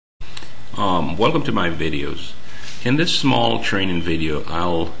Welcome to my videos. In this small training video,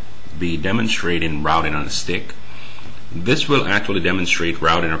 I'll be demonstrating routing on a stick. This will actually demonstrate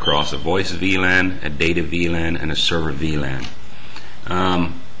routing across a voice VLAN, a data VLAN, and a server VLAN.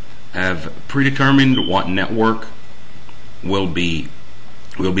 I've predetermined what network we'll be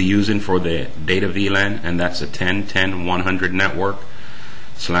using for the data VLAN, and that's a 10.10.100 network.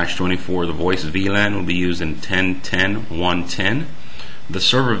 /24. The voice VLAN will be using 10.10.110. The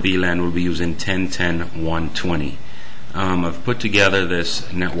server VLAN will be using 10.10.120. I've put together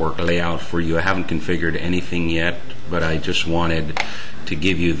this network layout for you. I haven't configured anything yet, but I just wanted to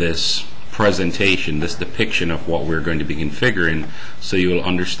give you this presentation, this depiction of what we're going to be configuring, so you'll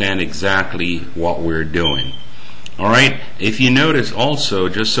understand exactly what we're doing. Alright, if you notice also,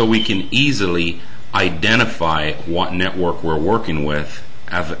 just so we can easily identify what network we're working with,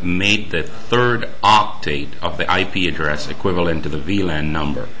 I've made the third octet of the IP address equivalent to the VLAN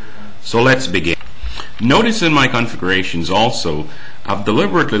number. So let's begin. Notice in my configurations also, I've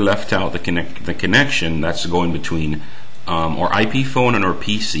deliberately left out the connection that's going between our IP phone and our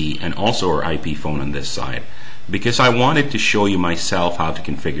PC, and also our IP phone on this side, because I wanted to show you myself how to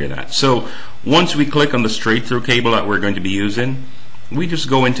configure that. So once we click on the straight through cable that we're going to be using, we just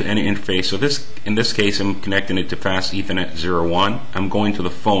go into any interface. So in this case, I'm connecting it to fast Ethernet 01. I'm going to the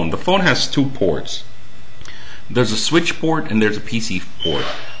phone. The phone has two ports. There's a switch port and there's a PC port.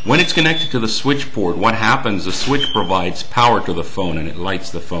 When it's connected to the switch port, what happens, the switch provides power to the phone and it lights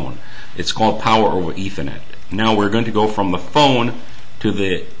the phone. It's called power over Ethernet. Now we're going to go from the phone to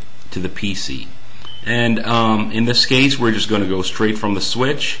the PC. And in this case, we're just going to go straight from the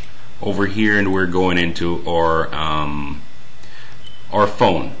switch over here, and we're going into our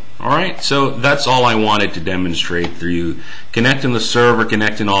phone. Alright, so that's all I wanted to demonstrate through connecting the server,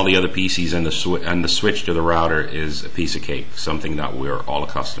 connecting all the other PCs, and the switch to the router is a piece of cake, something that we're all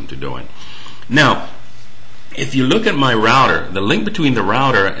accustomed to doing. Now, if you look at my router, the link between the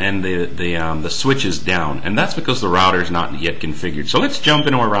router and the switch is down, and that's because the router is not yet configured. So let's jump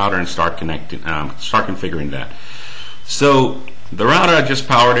into our router and start configuring that. So the router, I just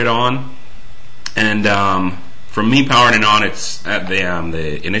powered it on, and from me powering it on, it's at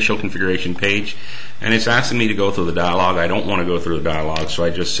the initial configuration page, and it's asking me to go through the dialog. I don't want to go through the dialog, so I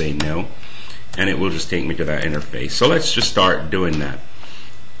just say no, and it will just take me to that interface. So let's just start doing that.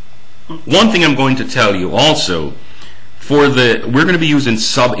 One thing I'm going to tell you also, we're going to be using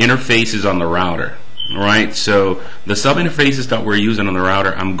sub interfaces on the router. Right? So the sub interfaces that we're using on the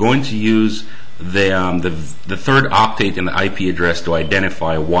router, I'm going to use the third octet in the IP address to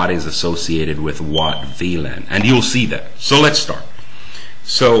identify what is associated with what VLAN, and you'll see that. So let's start.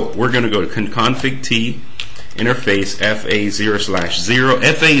 So we're going to go to config T interface FA0/0.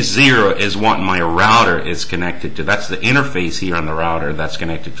 FA0 is what my router is connected to. That's the interface here on the router that's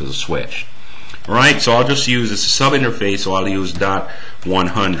connected to the switch. Alright, so I'll just use this sub interface, so I'll use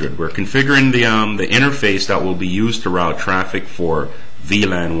 .100. We're configuring the interface that will be used to route traffic for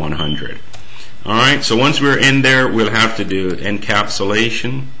VLAN 100. Alright, so once we're in there, we'll have to do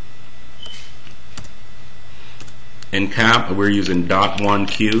encapsulation. Encap, we're using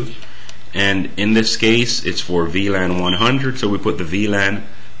 .1Q, and in this case it's for VLAN 100, so we put the VLAN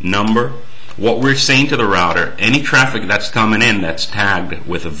number. What we're saying to the router, any traffic that's coming in that's tagged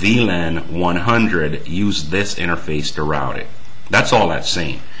with a VLAN 100, use this interface to route it. That's all that's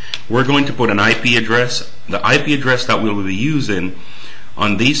saying. We're going to put an IP address. The IP address that we'll be using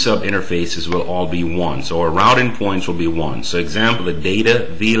on these sub interfaces will all be 1. So our routing points will be 1. So example, the data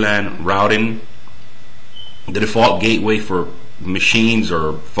VLAN routing, the default gateway for machines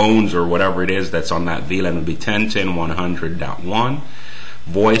or phones or whatever it is that's on that VLAN would be 10.10.100.1,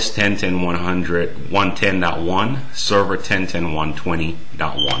 voice 10.10.100.110.1, server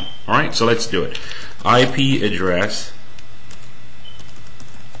 10.10.120.1. Alright, so let's do it. IP address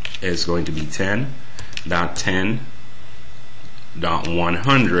is going to be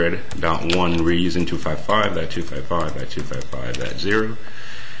 10.10.100.1. We're using 255.255.255.0.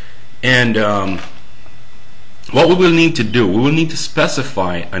 And what we will need to do, we will need to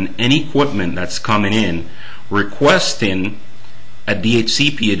specify on any equipment that's coming in requesting a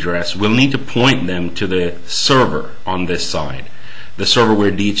DHCP address. We'll need to point them to the server on this side, the server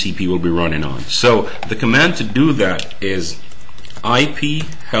where DHCP will be running on. So the command to do that is IP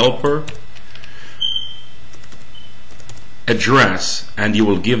helper address, and you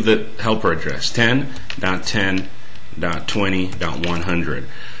will give the helper address 10.10.20.100.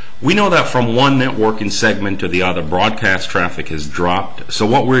 We know that from one networking segment to the other, broadcast traffic has dropped. So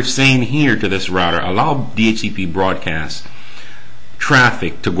what we're saying here to this router, allow DHCP broadcast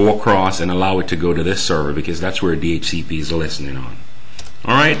traffic to go across and allow it to go to this server, because that's where DHCP is listening on.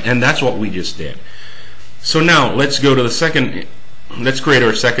 All right, and that's what we just did. So now let's go to the second. Let's create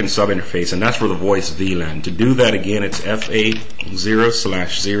our second sub interface, and that's for the voice VLAN. To do that, again, it's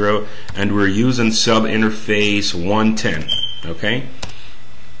FA0/0, and we're using sub interface 110. Okay.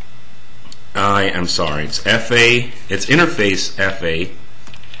 I'm sorry. It's interface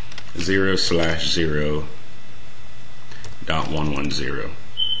FA0/0.110,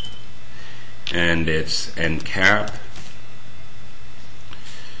 and it's encap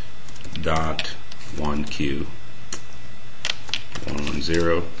 .1Q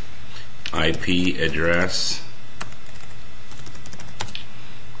 110. IP address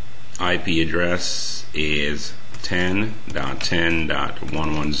is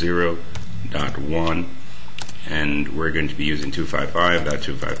 10.10.110.1, and we're going to be using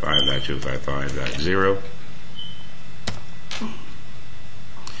 255.255.255.0.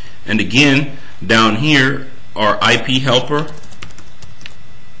 And again, down here, our IP helper.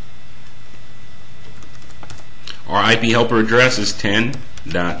 Our IP helper address is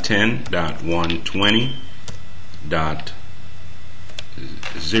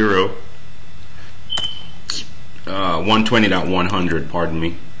 10.10.120.0, 120.100, pardon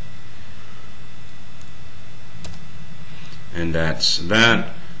me. And that's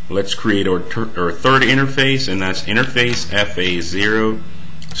that. Let's create our third interface, and that's interface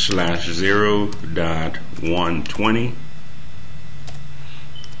FA0/0.120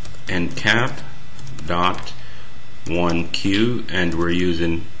 and cap.1Q, and we're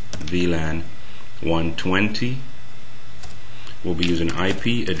using VLAN 120. We'll be using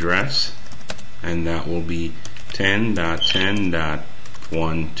IP address, and that will be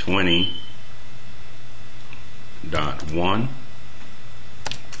 10.10.120.1,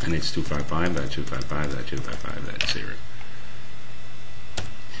 and it's 255.255.255.0.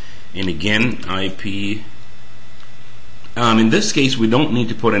 And again, IP. In this case, we don't need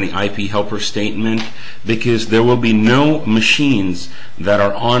to put any IP helper statement, because there will be no machines that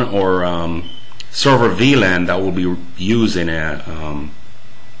are on our server VLAN that will be using a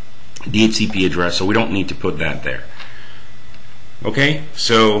DHCP address, so we don't need to put that there. Okay,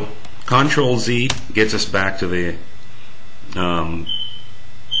 so Control Z gets us back to the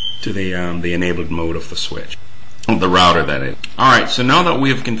enabled mode of the switch, the router, that is. All right, so now that we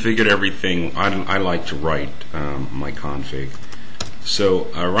have configured everything, I like to write my config. So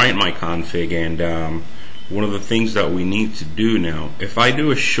I write my config, and one of the things that we need to do now, if I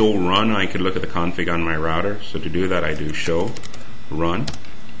do a show run, I could look at the config on my router. So to do that, I do show run,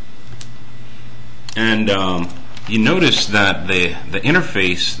 and you notice that the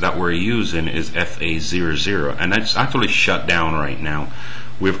interface that we're using is FA00, and that's actually shut down right now.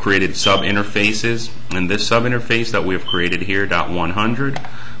 We've created sub interfaces, and this sub interface that we've created here, .100,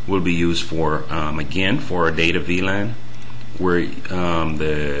 will be used for again for our data VLAN, where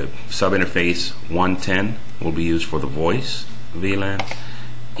the sub interface 110 will be used for the voice VLAN,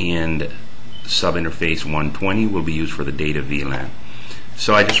 and sub interface 120 will be used for the data VLAN.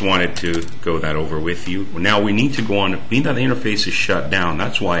 So I just wanted to go that over with you. Now we need to go on, being that the interface is shut down,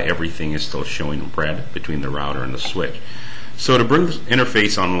 that's why everything is still showing red between the router and the switch. So to bring this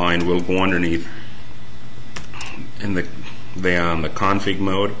interface online, we'll go underneath in the config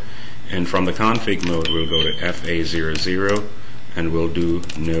mode, and from the config mode we'll go to FA00, and we'll do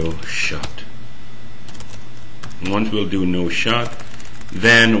no shut. Once we'll do no shut,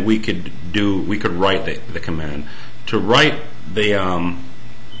 then we could write the command. To write the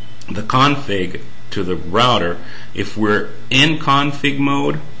config to the router, if we're in config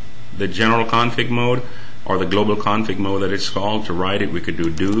mode, the general config mode, or the global config mode that it's called, to write it we could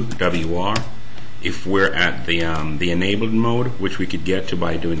do WR. If we're at the enabled mode, which we could get to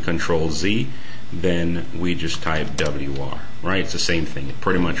by doing Control Z, then we just type WR. Right? It's the same thing. It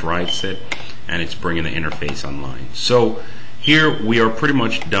pretty much writes it, and it's bringing the interface online. So here we are pretty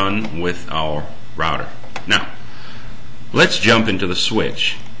much done with our router. Now let's jump into the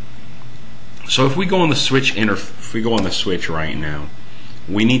switch. So if we go on the switch right now,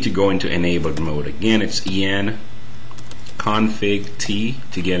 we need to go into enabled mode. Again, it's EN config T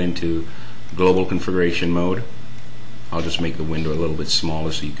to get into global configuration mode. I'll just make the window a little bit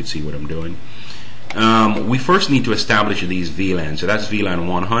smaller so you can see what I'm doing. We first need to establish these VLANs. So that's VLAN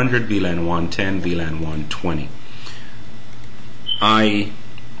 100, VLAN 110, VLAN 120.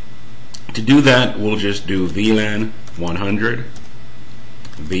 To do that, we'll just do VLAN 100,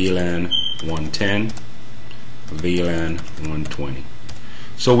 VLAN 110, VLAN 120.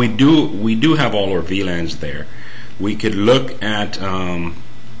 So we do have all our VLANs there. We could look at all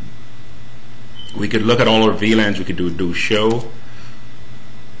our VLANs. We could do show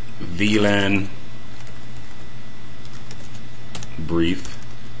VLAN brief.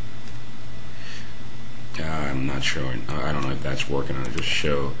 I'm not showing. I don't know if that's working. I'll just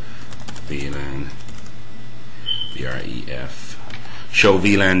show VLAN, BREF. Show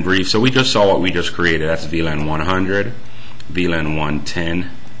VLAN brief. So we just saw what we just created. That's VLAN 100, VLAN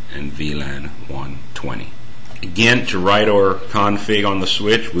 110, and VLAN 120. Again, to write our config on the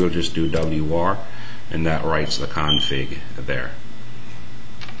switch, we'll just do WR, and that writes the config there.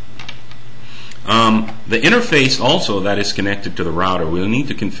 The interface also that is connected to the router, we'll need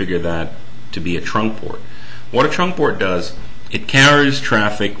to configure that to be a trunk port. What a trunk port does, it carries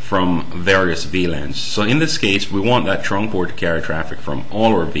traffic from various VLANs. So in this case, we want that trunk port to carry traffic from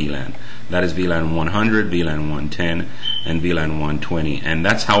all our VLAN. That is VLAN 100, VLAN 110, and VLAN 120. And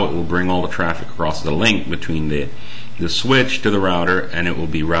that's how it will bring all the traffic across the link between the switch to the router, and it will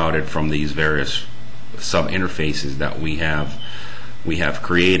be routed from these various sub-interfaces that we have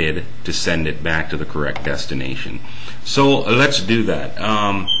created to send it back to the correct destination. So let's do that.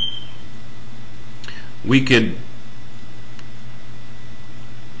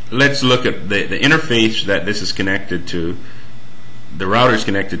 Let's look at the interface that this is connected to. The router is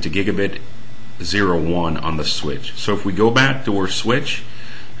connected to gigabit 01 on the switch. So if we go back to our switch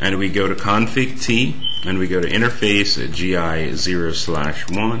and we go to config T and we go to interface GI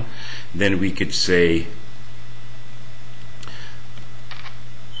 0/1, then we could say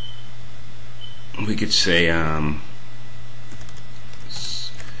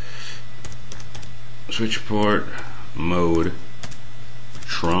switch port mode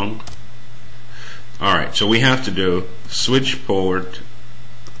trunk. Alright, so we have to do switch port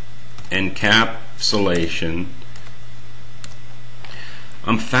encapsulation.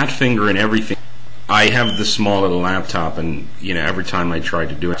 I'm fat fingering everything. I have this small little laptop, and every time I try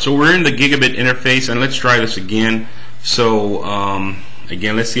to do it. So we're in the gigabit interface, and let's try this again. So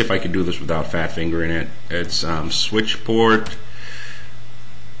again, let's see if I can do this without fat fingering it. It's switch port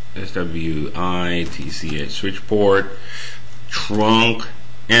SWITCH switch port trunk,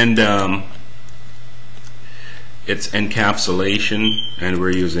 and it's encapsulation, and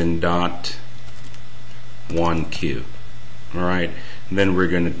we're using .1Q. Alright, then we're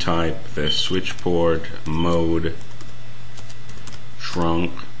going to type the switch port mode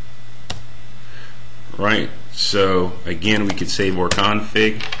trunk. Right, so again, we could save our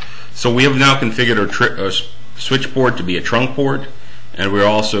config. So we have now configured our switch port to be a trunk port, and we're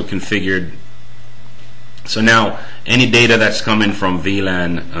also configured. So now any data that's coming from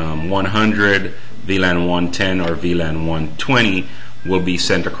VLAN 100, VLAN 110, or VLAN 120 will be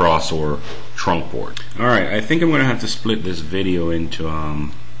sent across our trunk port. Alright, I think I'm going to have to split this video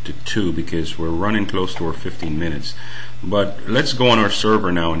into two because we're running close to our 15 minutes. But let's go on our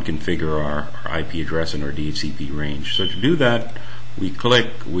server now and configure our IP address and our DHCP range. So to do that, we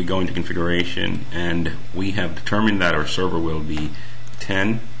go into configuration, and we have determined that our server will be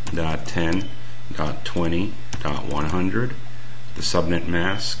 10.10.20.100. The subnet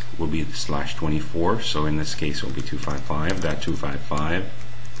mask will be /24, so in this case it will be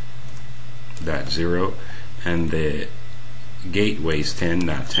 255.255.0, and the gateway is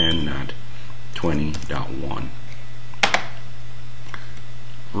 10.10.20.1.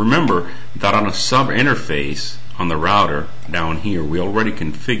 Remember that on a sub interface on the router down here, we already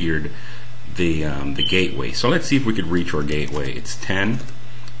configured the gateway. So let's see if we could reach our gateway. It's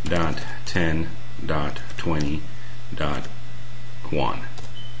 10.10.20.1.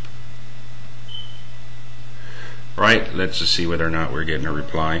 Right, let's just see whether or not we're getting a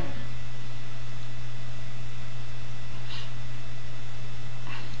reply.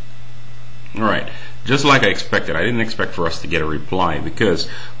 Alright, just like I expected, I didn't expect for us to get a reply because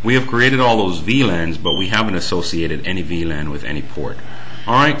we have created all those VLANs, but we haven't associated any VLAN with any port.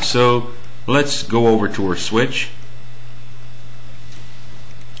 Alright, so let's go over to our switch.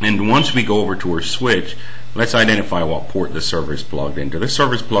 And once we go over to our switch, let's identify what port the server is plugged into. The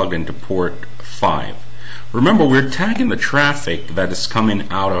server is plugged into port 5. Remember, we're tagging the traffic that is coming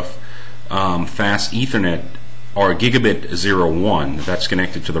out of fast Ethernet or gigabit 01 that's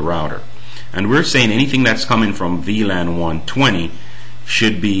connected to the router. And we're saying anything that's coming from VLAN 120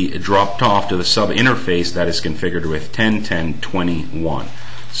 should be dropped off to the sub interface that is configured with 10.10.21.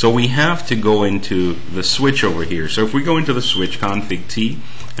 So we have to go into the switch over here. So if we go into the switch config T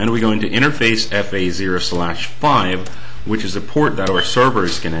and we go into interface FA0/5, which is a port that our server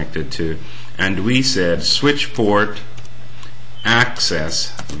is connected to, and we said switch port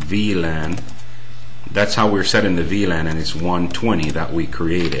access VLAN. That's how we're setting the VLAN, and it's 120 that we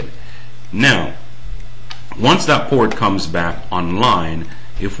created. Now, once that port comes back online,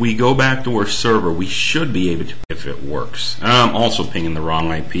 if we go back to our server, we should be able to, if it works. I'm also pinging the wrong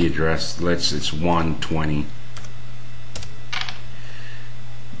IP address. It's 120.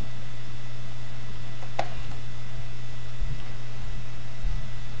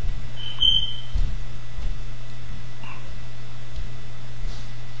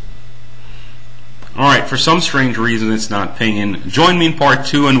 Alright, for some strange reason it's not pinging. Join me in part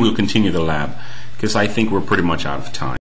 2 and we'll continue the lab, because I think we're pretty much out of time.